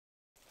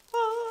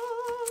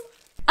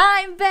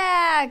I'm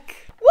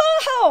back!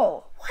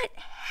 Whoa! What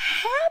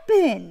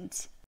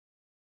happened?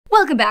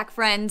 Welcome back,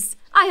 friends.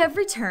 I have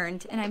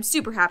returned, and I'm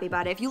super happy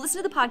about it. If you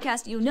listen to the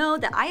podcast, you know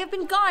that I have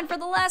been gone for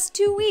the last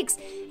 2 weeks,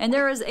 and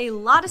there is a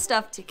lot of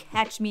stuff to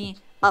catch me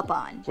up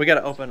on. We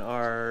gotta open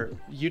our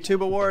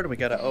YouTube award, we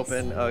gotta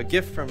open a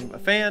gift from a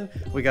fan,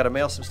 we gotta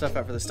mail some stuff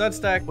out for the stud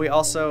stack. We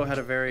also had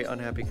a very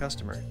unhappy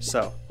customer.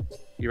 So,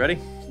 you ready?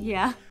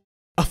 Yeah.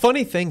 A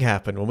funny thing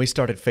happened when we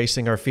started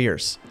facing our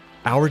fears.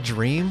 Our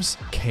dreams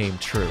came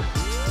true.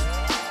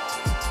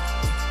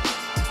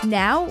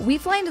 Now, we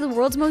fly into the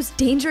world's most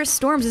dangerous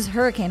storms as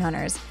hurricane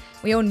hunters.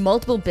 We own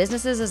multiple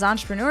businesses as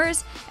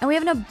entrepreneurs, and we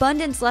have an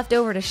abundance left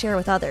over to share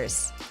with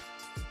others.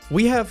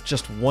 We have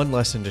just one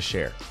lesson to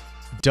share.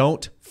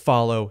 Don't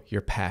follow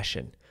your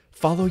passion.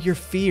 Follow your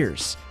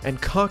fears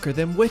and conquer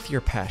them with your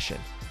passion.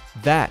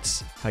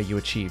 That's how you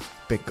achieve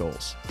big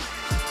goals.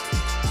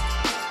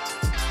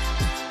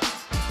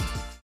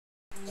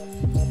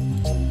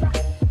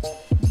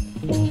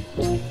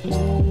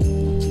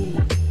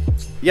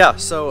 Yeah,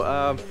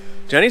 so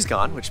Jenny's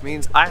gone, which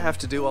means I have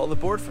to do all the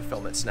board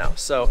fulfillments now.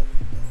 So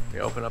we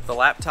open up the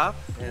laptop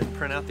and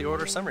print out the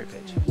order summary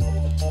page.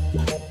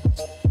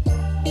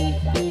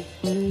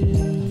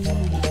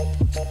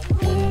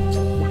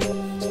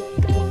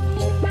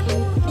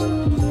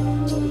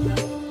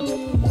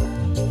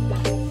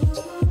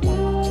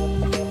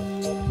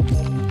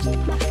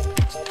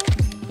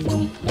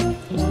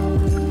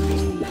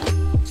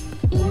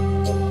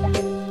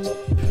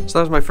 So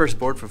that was my first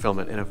board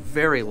fulfillment in a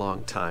very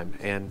long time,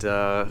 and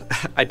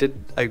I did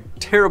a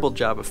terrible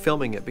job of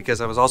filming it because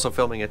I was also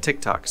filming a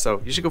TikTok,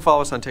 so you should go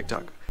follow us on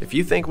TikTok. If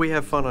you think we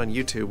have fun on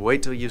YouTube,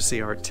 wait till you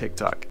see our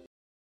TikTok.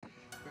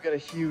 We've got a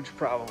huge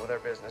problem with our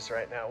business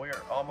right now. We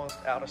are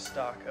almost out of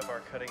stock of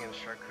our cutting and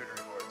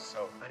charcuterie boards,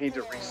 so I need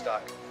to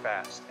restock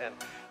fast. And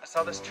I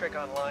saw this trick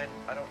online.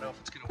 I don't know if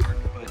it's going to work,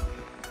 but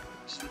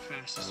it's the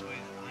fastest way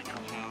that I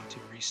know how to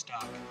restock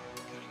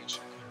cutting and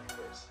charcuterie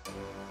boards.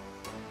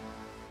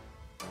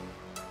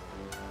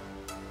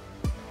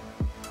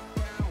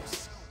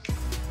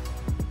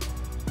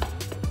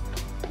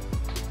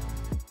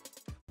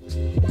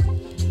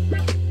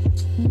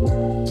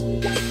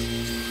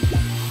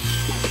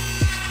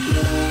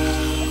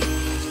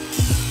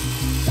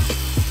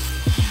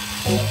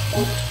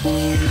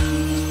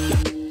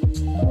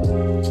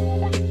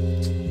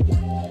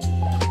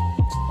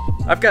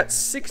 I've got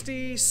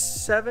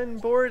 67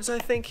 boards, I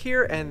think,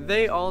 here, and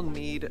they all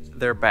need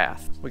their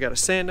bath. We gotta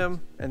sand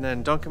them and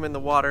then dunk them in the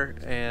water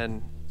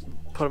and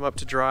put them up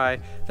to dry.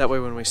 That way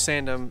when we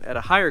sand them at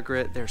a higher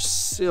grit, they're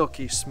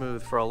silky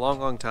smooth for a long,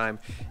 long time,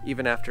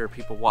 even after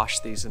people wash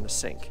these in the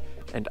sink.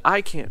 And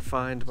I can't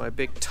find my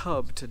big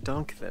tub to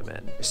dunk them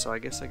in, so I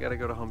guess I gotta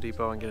go to Home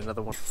Depot and get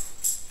another one.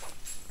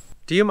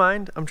 Do you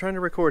mind? I'm trying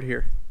to record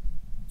here.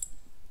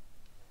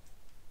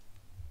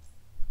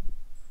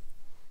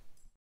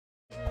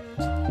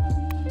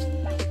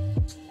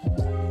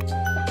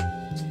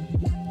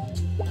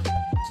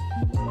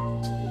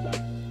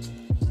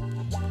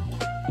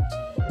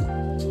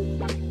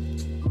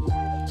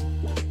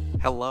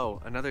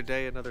 Hello, another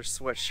day, another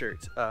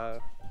sweatshirt.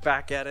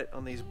 Back at it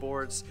on these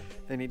boards.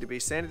 They need to be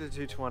sanded to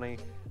 220.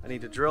 I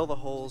need to drill the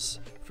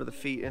holes for the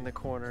feet in the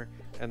corner,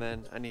 and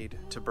then I need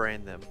to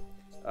brand them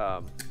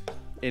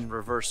in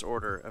reverse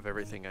order of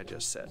everything I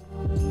just said.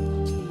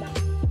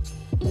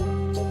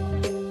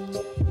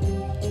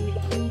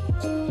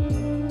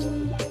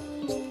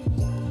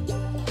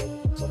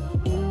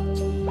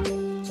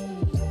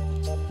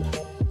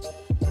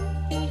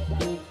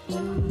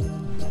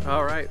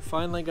 All right,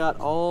 finally got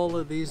all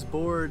of these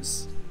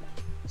boards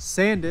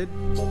sanded.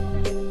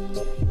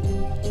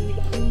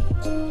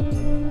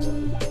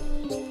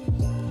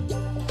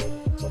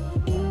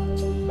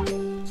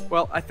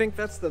 Well, I think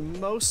that's the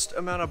most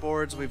amount of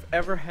boards we've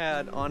ever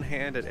had on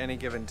hand at any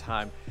given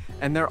time,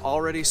 and they're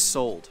already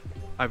sold.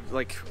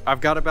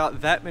 I've got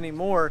about that many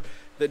more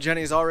that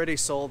Jenny's already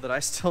sold that I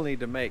still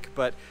need to make,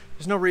 but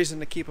there's no reason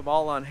to keep them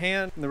all on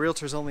hand, and the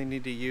realtors only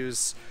need to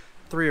use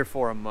 3 or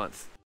 4 a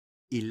month.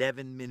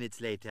 11 minutes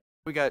later.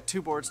 We got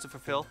 2 boards to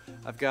fulfill.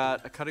 I've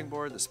got a cutting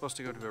board that's supposed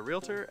to go to a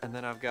realtor, and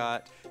then I've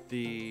got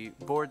the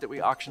board that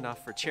we auctioned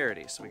off for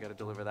charity, so we got to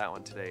deliver that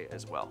one today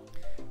as well.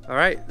 All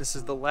right, this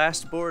is the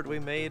last board we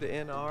made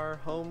in our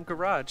home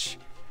garage.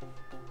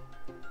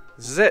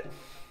 This is it.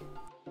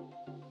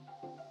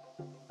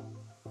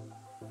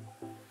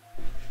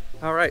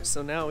 All right,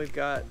 so now we've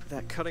got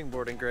that cutting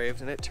board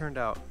engraved, and it turned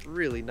out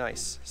really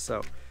nice.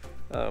 So,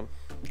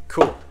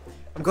 cool.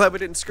 I'm glad we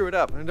didn't screw it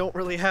up. I don't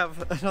really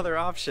have another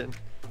option.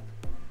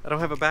 I don't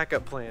have a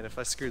backup plan if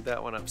I screwed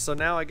that one up. So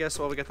now I guess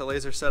while we got the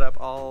laser set up,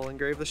 I'll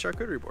engrave the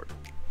charcuterie board.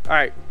 All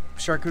right,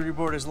 charcuterie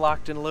board is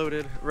locked and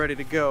loaded, ready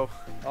to go.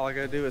 All I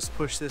gotta do is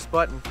push this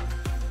button.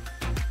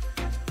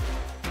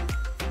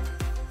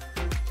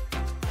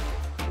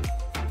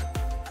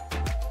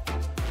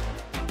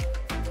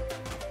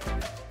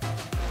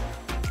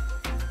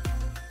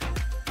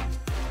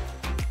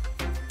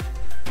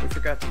 We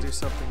forgot to do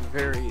something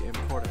very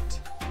important.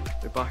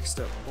 We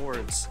boxed up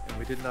boards and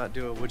we did not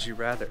do a would you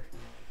rather.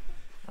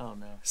 Oh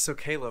no. So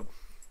Caleb,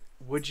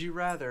 would you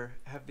rather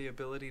have the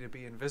ability to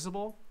be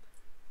invisible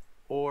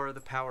or the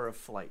power of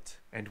flight,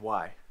 and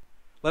why?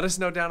 Let us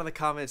know down in the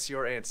comments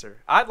your answer.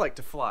 I'd like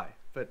to fly,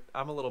 but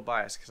I'm a little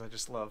biased because I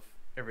just love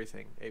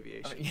everything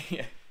aviation.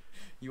 Yeah.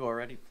 You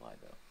already fly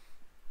though.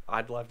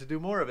 I'd love to do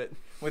more of it.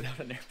 Without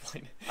an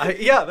airplane.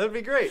 Yeah, that'd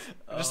be great.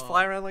 Just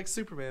fly around like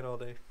Superman all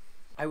day.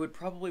 I would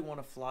probably want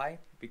to fly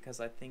because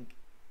I think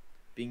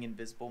being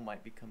invisible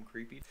might become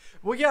creepy.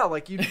 Well, yeah,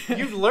 like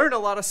you'd learn a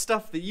lot of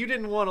stuff that you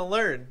didn't want to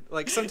learn.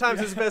 Like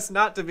sometimes it's best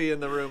not to be in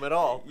the room at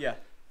all. Yeah.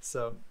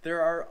 So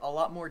There are a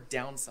lot more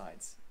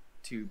downsides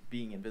to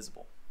being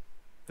invisible.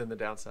 then the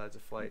downsides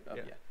of flight.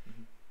 Yeah.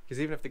 Because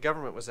even if the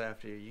government was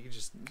after you, you could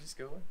just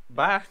go away.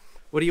 bye.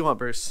 What do you want,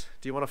 Bruce?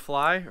 Do you want to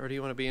fly or do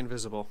you want to be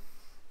invisible?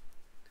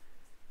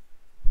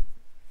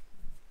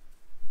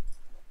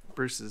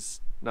 Bruce is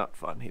not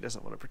fun. He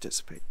doesn't want to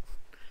participate.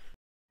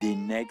 The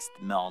next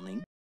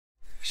morning.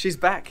 She's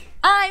back.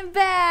 I'm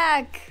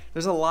back!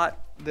 There's a lot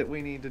that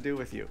we need to do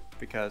with you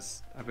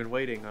because I've been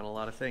waiting on a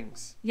lot of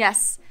things.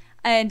 Yes.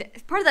 And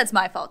part of that's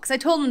my fault because I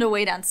told him to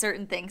wait on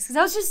certain things because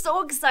I was just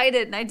so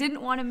excited and I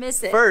didn't want to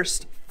miss it.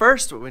 First,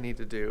 what we need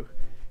to do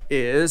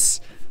is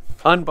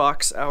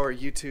unbox our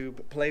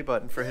YouTube play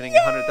button for hitting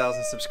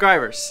 100,000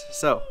 subscribers.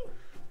 So,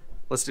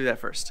 let's do that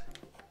first.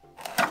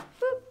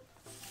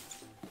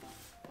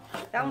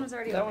 That one was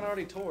already That open. one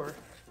already tore.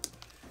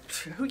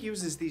 Who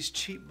uses these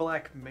cheap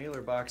black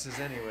mailer boxes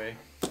anyway?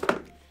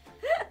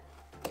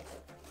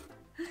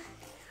 I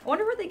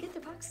wonder where they get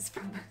their boxes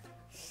from.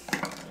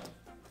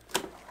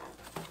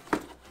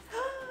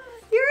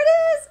 Here it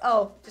is!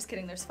 Oh, just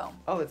kidding, there's foam.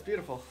 Oh, that's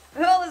beautiful.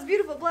 Oh, this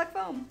beautiful black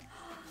foam.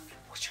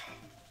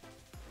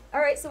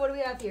 Alright, so what do we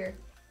have here?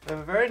 We have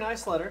a very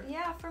nice letter.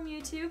 Yeah, from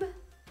YouTube.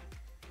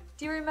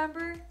 Do you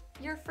remember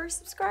your first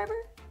subscriber?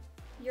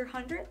 Your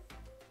 100th?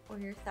 Or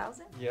your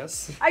 1,000?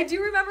 Yes. I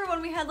do remember when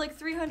we had like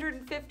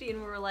 350 and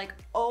we were like,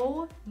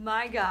 oh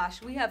my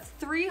gosh, we have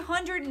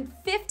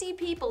 350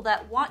 people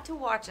that want to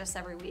watch us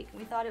every week. And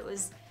we thought it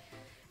was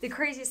the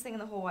craziest thing in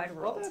the whole wide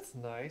Well, world. that's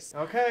nice.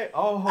 Okay.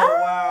 Oh,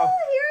 wow.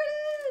 Here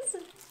it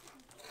is!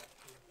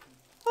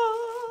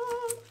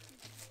 Ah.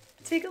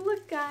 Take a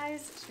look,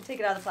 guys. Should we take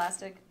it out of the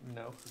plastic?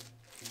 No.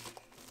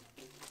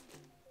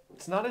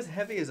 It's not as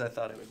heavy as I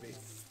thought it would be.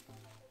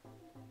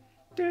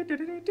 Can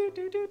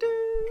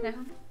I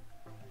hold it?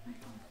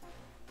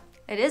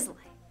 It is light.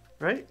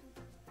 Right?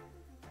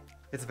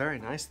 It's very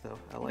nice though.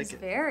 I like It's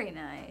it. very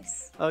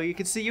nice. Oh, you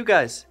can see you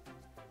guys.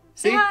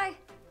 See? Say hi.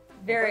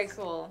 Very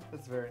cool.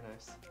 That's very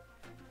nice.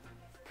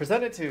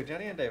 Presented to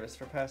Jennie Davis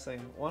for passing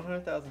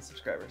 100,000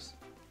 subscribers.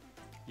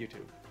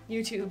 YouTube.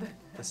 YouTube.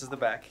 This is the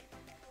back.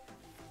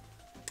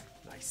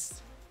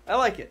 Nice. I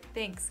like it.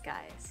 Thanks,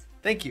 guys.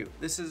 Thank you.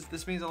 This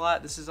means a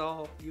lot. This is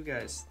all you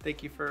guys.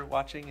 Thank you for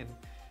watching and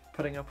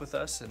putting up with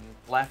us and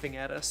laughing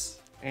at us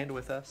and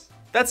with us.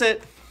 That's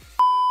it.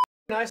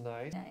 Nice.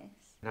 Nice. Nice.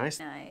 Nice.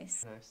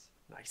 Nice. Nice.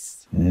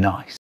 Nice.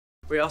 Nice.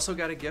 We also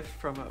got a gift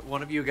from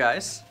one of you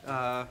guys.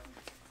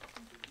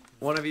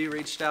 One of you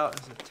reached out.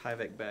 It's a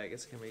Tyvek bag.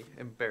 It's gonna be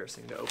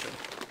embarrassing to open.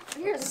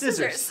 Here's the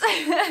Scissors.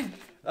 scissors.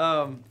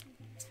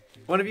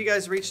 One of you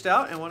guys reached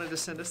out and wanted to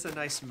send us a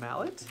nice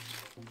mallet.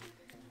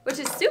 Which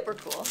is super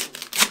cool.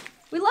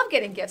 We love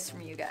getting gifts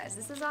from you guys.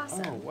 This is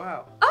awesome. Oh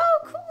wow, Oh,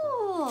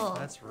 cool.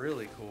 that's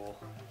really cool.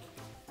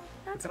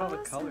 That's Look at all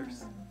the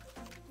colors.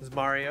 This is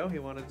Mario. He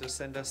wanted to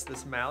send us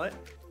this mallet.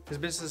 His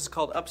business is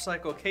called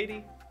Upcycle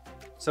Katie.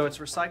 So it's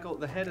recycled.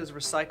 The head is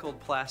recycled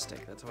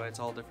plastic. That's why it's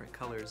all different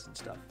colors and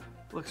stuff.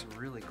 Looks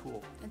really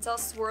cool. It's all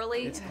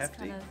swirly It's and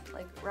hefty. it's kind of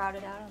like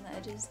routed out on the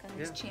edges, kind of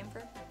this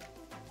chamfer.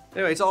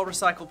 Anyway, it's all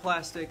recycled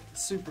plastic.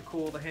 Super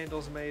cool. The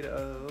handle's made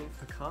of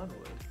pecan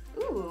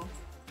wood. Ooh.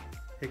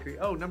 Hickory.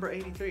 Oh, number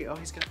 83. Oh,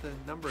 he's got the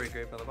number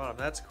engraved on the bottom.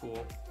 That's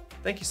cool.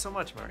 Thank you so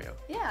much, Mario.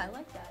 Yeah, I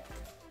like that.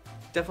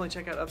 Definitely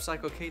check out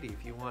Upcycle Katie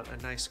if you want a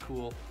nice,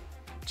 cool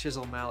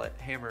chisel mallet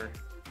hammer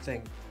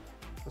thing.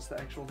 What's the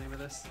actual name of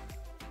this?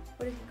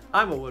 What did you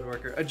call I'm a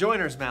woodworker. A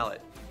joiner's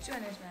mallet. it?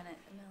 Joiner's mallet.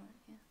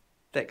 Yeah.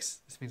 Thanks.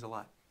 This means a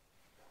lot.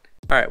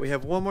 All right, we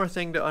have one more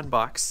thing to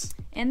unbox.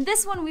 And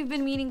this one we've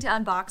been meaning to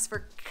unbox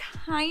for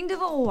kind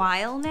of a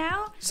while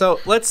now. So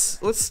let's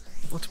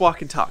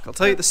walk and talk. I'll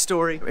tell you the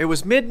story. It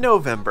was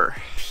mid-November,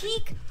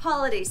 Peak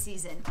holiday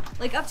season,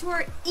 like up to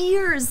our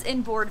ears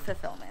in board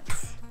fulfillment.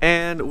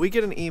 and we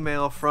get an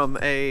email from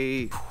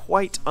a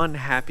quite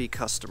unhappy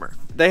customer.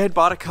 They had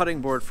bought a cutting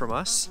board from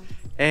us,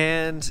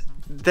 and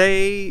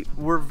they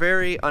were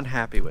very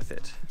unhappy with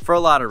it for a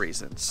lot of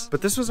reasons.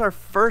 But this was our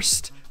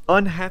first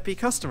unhappy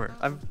customer.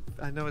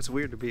 I know it's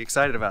weird to be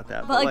excited about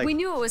that, But like we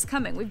knew it was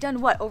coming. We've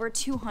done what, over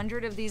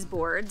 200 of these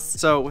boards?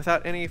 So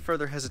without any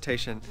further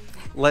hesitation,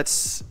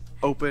 let's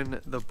open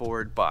the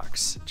board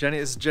box. This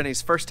is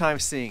Jenny's first time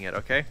seeing it,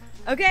 okay?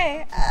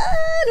 Okay,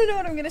 I don't know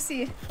what I'm gonna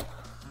see.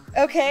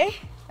 Okay,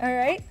 all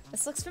right.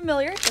 This looks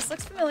familiar. This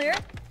looks familiar.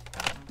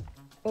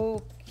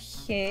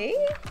 Okay.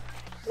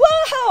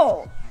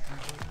 Whoa!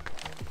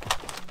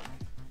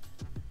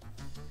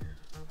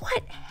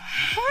 What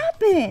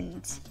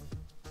happened?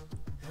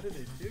 What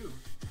did it do?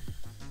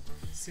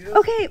 See those?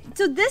 Okay,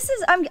 so this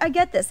is, I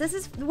get this. This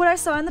is what I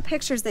saw in the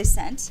pictures they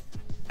sent.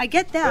 I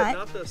get that. But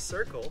not the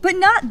circle. But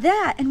not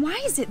that. And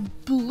why is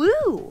it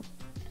blue?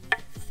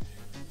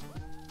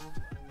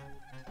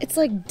 It's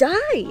like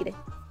dyed.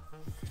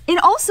 And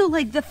also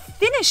like the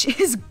finish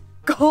is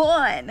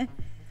gone.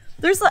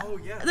 There's like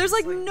there's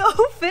like no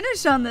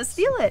finish on this.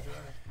 Feel it.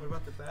 What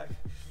about the back?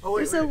 Oh,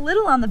 wait, There's a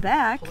little on the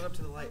back. Hold it up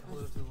to the light.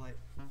 Hold it up to the light.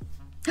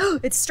 Oh,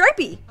 it's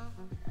stripy.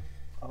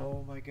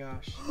 Oh my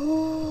gosh.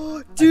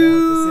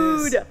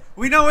 Dude.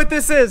 We know what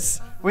this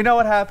is. We know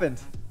what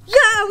happened.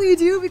 Yeah, we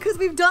do because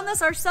we've done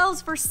this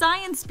ourselves for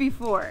science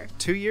before.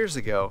 2 years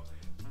ago,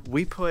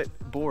 we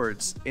put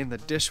boards in the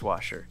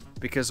dishwasher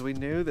because we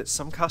knew that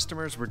some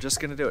customers were just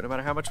going to do it no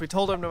matter how much we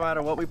told them, no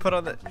matter what we put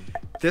on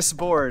this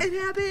board It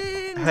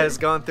happened. has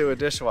gone through a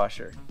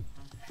dishwasher.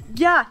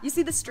 Yeah, you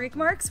see the streak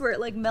marks where it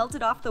like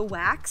melted off the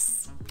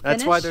wax?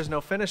 That's why finish? there's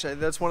no finish.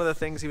 That's one of the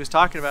things he was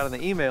talking about in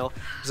the email,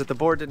 is that the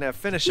board didn't have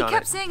finish He on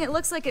kept it. saying it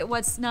looks like it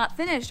was not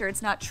finished or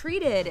it's not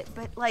treated,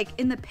 but like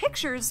in the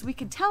pictures we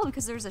could tell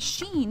because there's a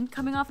sheen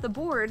coming off the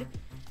board.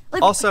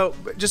 Like, Also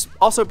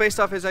based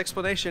off his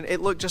explanation,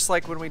 it looked just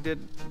like when we did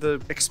the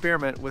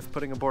experiment with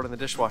putting a board in the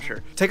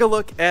dishwasher. Take a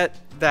look at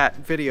that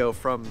video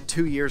from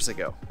 2 years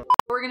ago.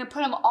 we're gonna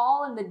put them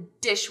all in the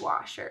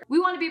dishwasher. We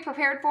want to be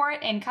prepared for it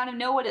and kind of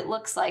know what it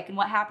looks like and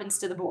what happens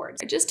to the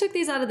boards. I just took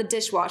these out of the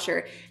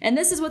dishwasher and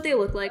this is what they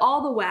look like.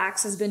 All the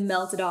wax has been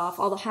melted off,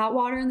 all the hot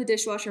water in the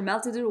dishwasher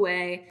melted it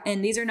away,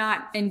 and these are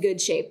not in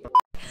good shape.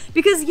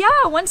 Because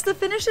yeah, once the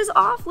finish is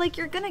off, like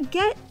you're gonna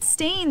get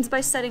stains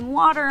by setting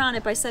water on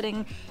it, by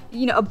setting,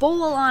 you know, a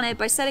bowl on it,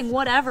 by setting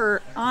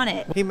whatever on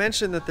it. He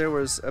mentioned that there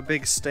was a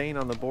big stain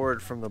on the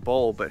board from the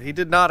bowl, but he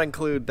did not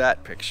include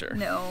that picture.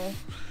 No.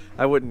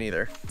 I wouldn't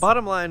either.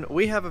 Bottom line,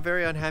 we have a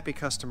very unhappy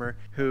customer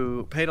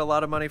who paid a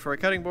lot of money for a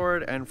cutting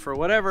board, and for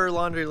whatever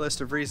laundry list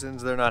of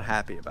reasons, they're not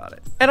happy about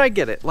it. And I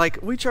get it. Like,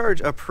 we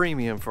charge a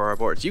premium for our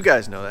boards. You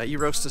guys know that. You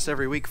roast us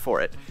every week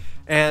for it.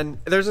 And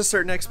there's a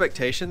certain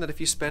expectation that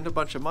if you spend a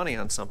bunch of money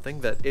on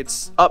something, that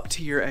it's up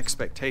to your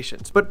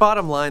expectations. But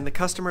bottom line, the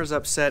customer is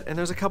upset, and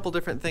there's a couple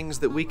different things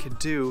that we could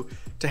do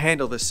to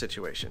handle this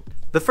situation.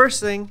 The first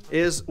thing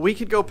is we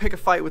could go pick a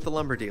fight with the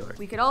lumber dealer.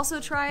 We could also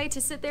try to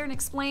sit there and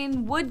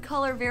explain wood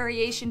color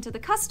variation to the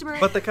customer.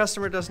 But the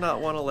customer does not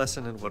want a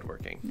lesson in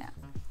woodworking. No.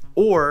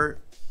 Or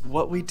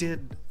what we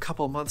did a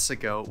couple months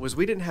ago was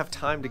we didn't have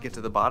time to get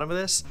to the bottom of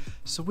this,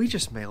 so we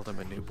just mailed them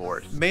a new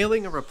board.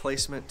 Mailing a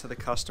replacement to the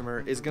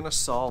customer is gonna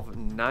solve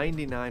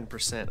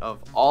 99%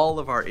 of all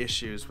of our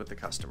issues with the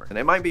customer. And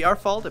it might be our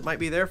fault, it might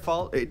be their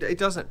fault, it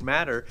doesn't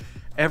matter.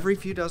 Every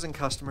few dozen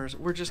customers,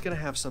 we're just gonna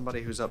have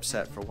somebody who's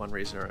upset for one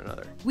reason or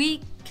another.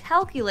 We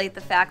calculate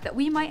the fact that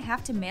we might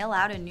have to mail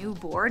out a new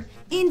board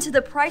into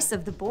the price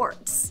of the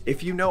boards.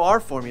 If you know our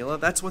formula,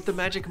 that's what the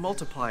magic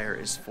multiplier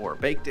is for.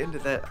 Baked into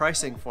that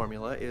pricing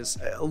formula is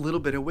a little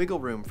bit of wiggle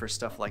room for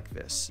stuff like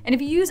this. And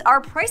if you use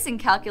our pricing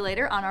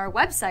calculator on our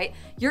website,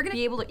 you're gonna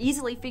be able to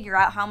easily figure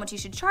out how much you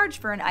should charge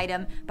for an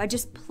item by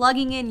just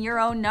plugging in your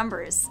own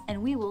numbers,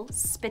 and we will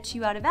spit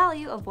you out a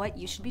value of what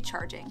you should be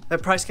charging.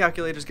 That price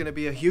calculator is going to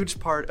be a huge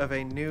part of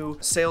a new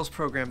sales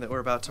program that we're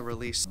about to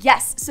release.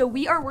 Yes, so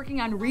we are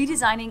working on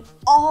redesigning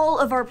all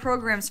of our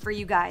programs for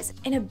you guys,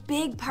 and a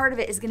big part of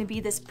it is gonna be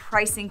this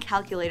pricing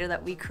calculator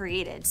that we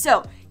created.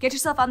 So get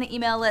yourself on the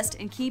email list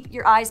and keep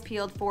your eyes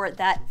peeled for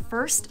that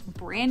first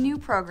brand new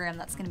program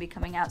that's gonna be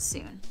coming out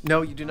soon.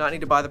 No, you do not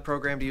need to buy the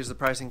program to use the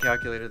pricing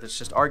calculator. That's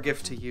just our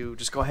gift to you.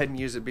 Just go ahead and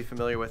use it, be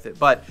familiar with it.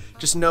 But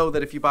just know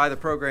that if you buy the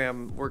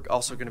program, we're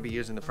also going to be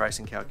using the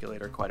pricing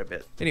calculator quite a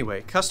bit.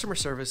 Anyway, customer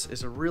service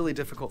is a really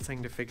difficult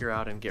thing to figure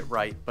out and get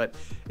right. But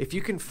if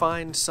you can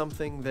find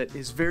something that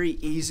is very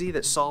easy,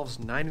 that solves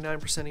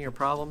 99% of your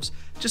problems,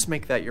 just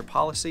make that your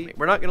policy.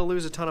 We're not going to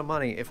lose a ton of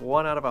money if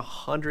 1 out of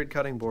 100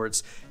 cutting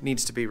boards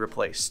needs to be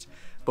replaced.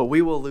 But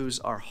we will lose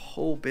our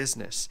whole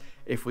business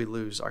if we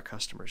lose our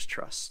customers'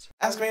 trust.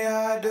 Ask me how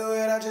I do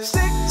it, I just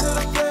stick to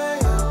the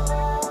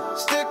plan,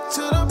 stick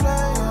to the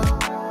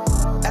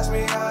plan. Ask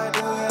me how